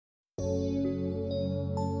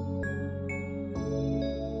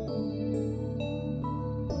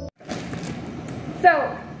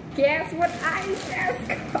So, guess what I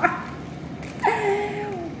just got?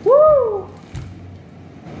 Woo!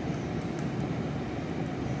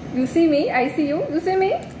 You see me? I see you. You see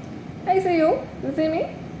me? I see you. You see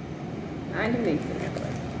me? I'm amazing.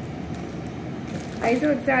 I'm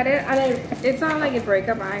so excited, and it sounds like a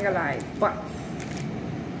breakup, I ain't gonna lie, but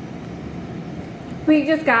we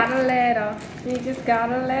just got a letter. We just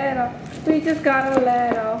got a letter. We just got a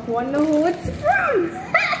letter. Wonder who it's from.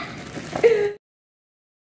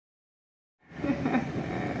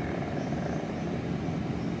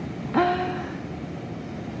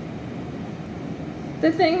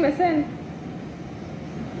 The thing missing.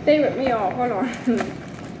 They ripped me off. Hold on.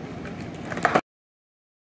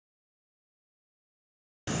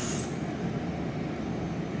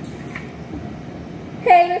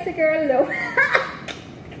 Hey, Lucy girl, hello.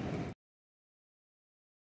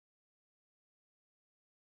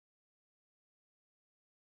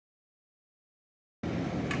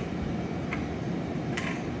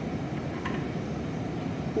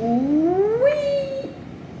 Wee.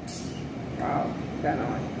 Wow, that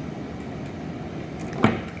on.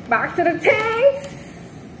 Back to the tanks.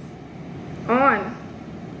 On.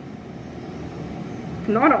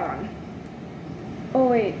 Not on. Oh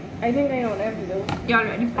wait, I think I know what I have to do. Y'all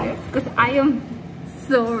ready for this? Because I am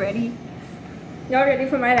so ready. Y'all ready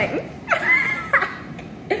for my lightning?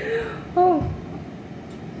 Oh.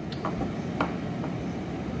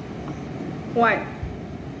 1,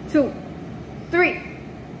 2, 3.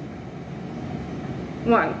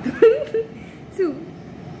 1, 2,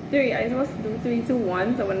 3. I was supposed to do 3, 2,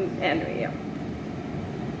 1. So when end right here.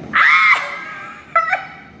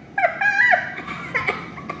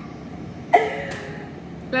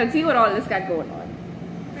 Let's see what all this got going on.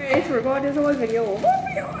 Alright, so record this whole video.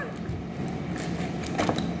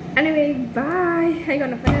 Anyway, bye. I'm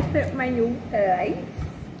gonna finish with my new lights.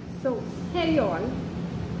 So, hey y'all.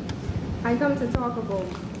 I come to talk about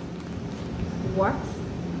what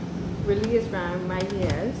really is around my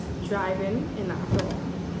years driving in Nassau.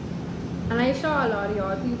 And I'm sure a lot of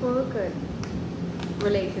y'all people could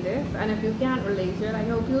relate to this. And if you can't relate to it, I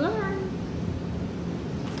hope you learn.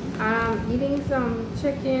 I'm eating some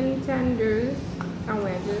chicken tenders and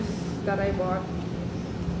wedges that I bought.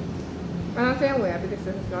 And I'm saying where because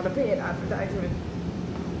this is not a paid advertisement.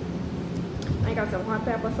 I got some hot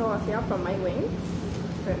pepper sauce here from my wings.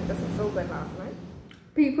 So this is so good last night.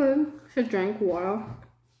 People should drink water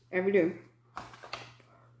every day.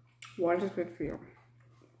 Water is good for you.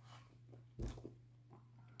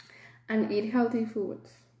 And eat healthy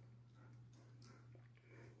foods.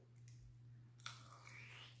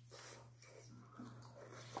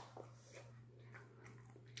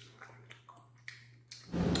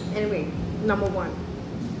 Anyway, number 1.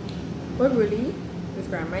 What really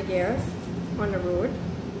describes my gas on the road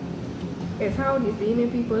is how these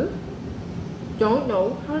Bahamian people don't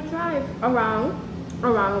know how to drive around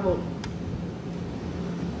a roundabout.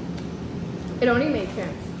 It only makes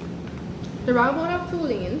sense. The roundabout have 2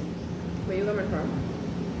 lanes, where you're coming from,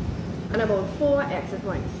 and about 4 exit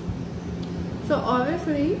points. So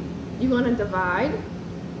obviously, you're gonna divide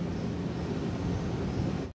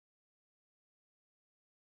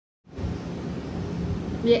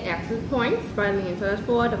the exit points by lane. So that's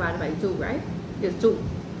 4 divided by 2, right? Is 2.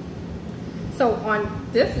 So on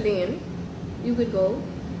this lane, you could go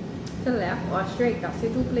to the left or straight. That's the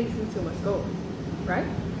 2 places you must go, right?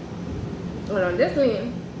 And on this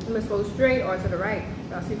lane, you must go straight or to the right.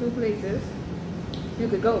 That's the 2 places you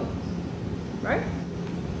could go, right?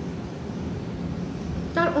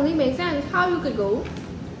 That only makes sense how you could go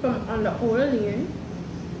from on the older lane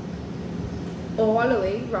all the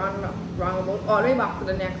way roundabout, all the way back to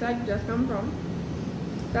the next side you just come from.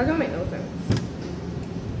 That don't make no sense.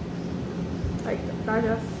 Like that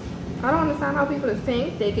just, I don't understand how people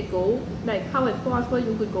think they could go, like how it's possible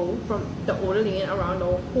you could go from the older lane around the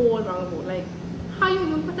whole roundabout. Like how you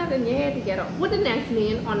even put that in your head to get up? What the next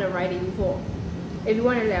lane on the right is you for? If you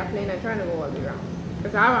want a left lane and trying to go all the way around.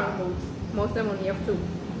 Because our roundabouts, most of them only have 2.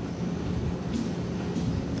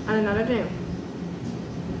 And another thing,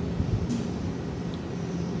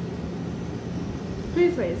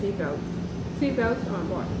 please wear your seatbelts. Seatbelts on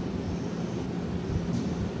board.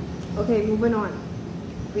 Okay, moving on.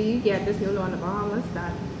 We get this new law in the Bahamas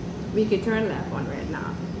that we can turn left on red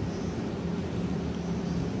now.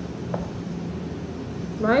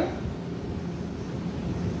 Right?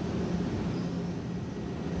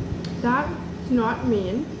 That does not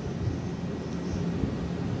mean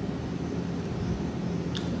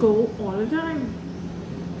go all the time.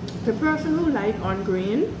 The person who light on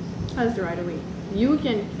green has the right of way. You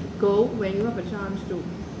can go when you have a chance to.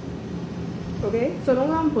 Okay? So don't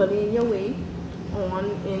come bullying your way on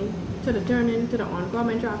into the turn into the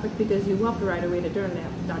oncoming traffic because you have the right of way to turn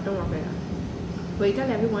left. That don't work like that. Wait till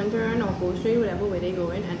everyone turn or go straight whatever way they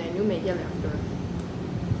going, and then you make your left turn.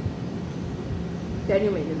 Then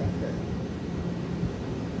you make your left turn.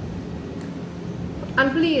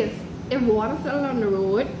 And please, if water still on the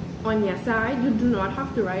road on your side, you do not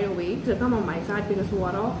have the right of way to come on my side because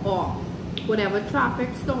water or whatever traffic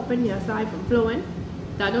stopping your side from flowing.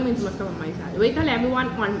 That don't mean you must come on my side. Wait till everyone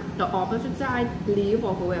on the opposite side leave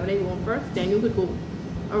or go wherever they want first, then you could go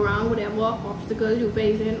around whatever obstacles you're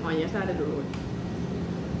facing on your side of the road.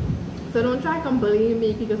 So don't try to blame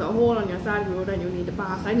me because a hole on your side of the road and you need to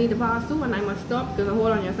pass. I need to pass too and I must stop because a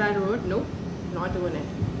hole on your side of the road. Nope, not doing it.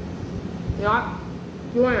 Not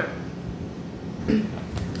doing it.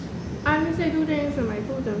 I'm gonna say 2 things and my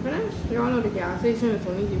food done finished. Y'all know the gas station is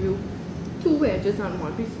only give you 2 wedges and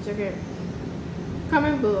 1 piece of chicken.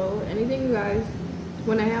 Comment below anything you guys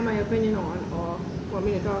want to have my opinion on or want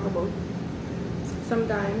me to talk about.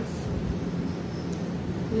 Sometimes,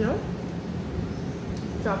 you know,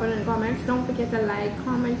 drop it in the comments. Don't forget to like,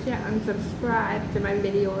 comment, share, and subscribe to my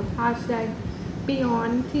videos. Hashtag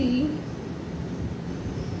Beyond Tea.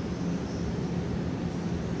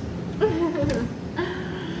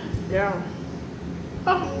 Yeah.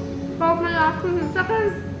 Oh, hold my last 2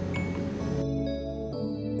 seconds.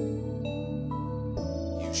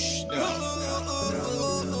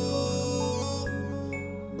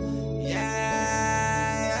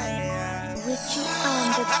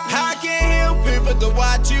 I can't help it but to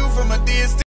watch you from a distance.